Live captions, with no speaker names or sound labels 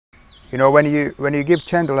you know, when you give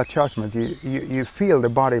gentle adjustment, you feel the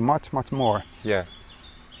body much more. Yeah.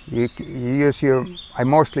 You use I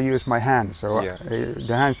mostly use my hands, so Yeah.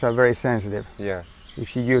 The hands are very sensitive. Yeah.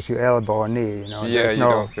 If you use your elbow or knee, you know,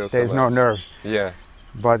 Yeah, there's no nerves. Yeah.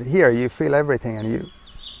 But here you feel everything, and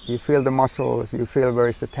you feel the muscles, you feel where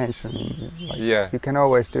is the tension. Like, Yeah. You can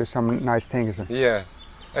always do some nice things. Yeah.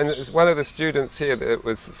 And it's one of the students here that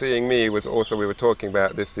was seeing me was also, we were talking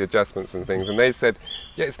about this, the adjustments and things, and they said,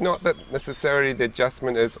 yeah, it's not that necessarily the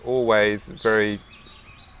adjustment is always very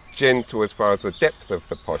gentle as far as the depth of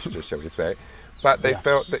the posture, shall we say, but they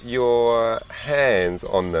felt that your hands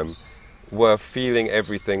on them were feeling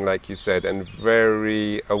everything, like you said, and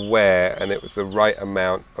very aware, and it was the right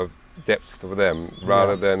amount of depth for them,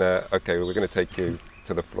 rather than, okay, well, we're going to take you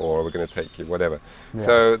to the floor, or we're going to take you whatever. Yeah.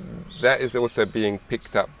 So that is also being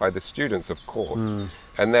picked up by the students, of course,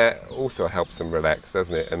 and that also helps them relax,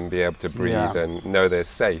 doesn't it, and be able to breathe and know they're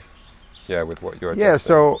safe, with what you're adjusting. Yeah,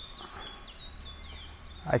 so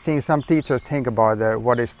I think some teachers think about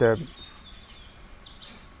what is the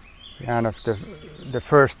kind of the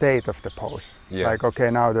first state of the pose. Yeah. Like, okay,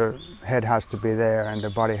 now the head has to be there and the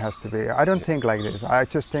body has to be. I don't think like this. I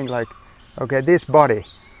just think like, okay, this body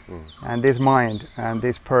and this mind and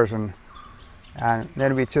this person, and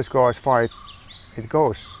then we just go as far as it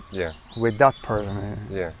goes with that person.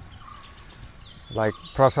 Yeah. Like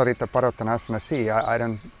Prasarita Parottanasana C,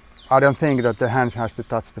 I don't think that the hands has to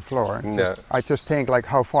touch the floor. No. I just think like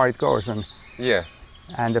how far it goes, and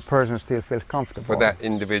and the person still feels comfortable. For that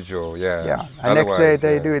individual, Yeah. And next day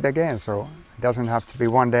they do it again, so it doesn't have to be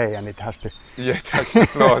one day and it has to touch the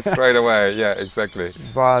floor straight away. Yeah, exactly.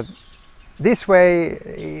 But this way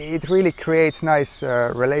it really creates nice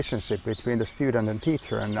relationship between the student and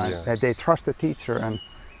teacher, and that they trust the teacher and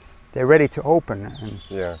they're ready to open,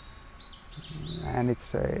 and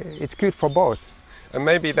it's good for both. And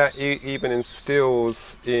maybe that even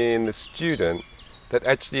instills in the student that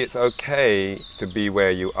actually it's okay to be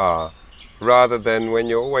where you are, rather than when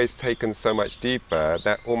you're always taken so much deeper,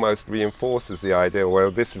 that almost reinforces the idea, well,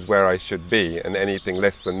 this is where I should be, and anything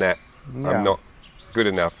less than that, I'm not good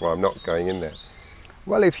enough, or I'm not going in there.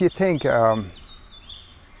 Well, if you think, we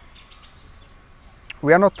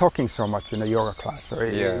are not talking so much in a yoga class, so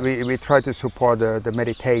we try to support the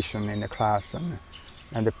meditation in the class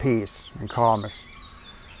and the peace and calmness.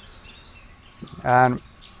 And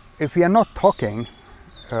if we are not talking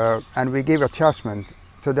and we give adjustment,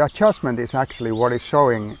 so the adjustment is actually what is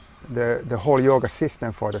showing the whole yoga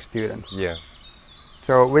system for the student. Yeah.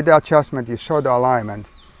 So with the adjustment you show the alignment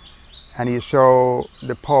and you show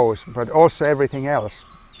the pose, but also everything else.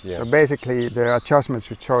 Yeah. So basically the adjustments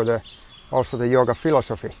should show also the yoga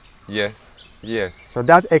philosophy. Yes, yes. So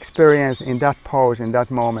that experience in that pose, in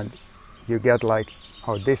that moment, you get like,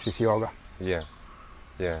 oh, this is yoga. Yeah,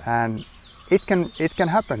 yeah. And it can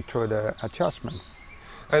happen through the adjustment.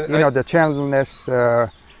 And you know, the gentleness,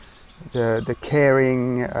 the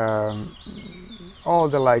caring, all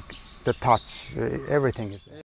the the touch, everything is there.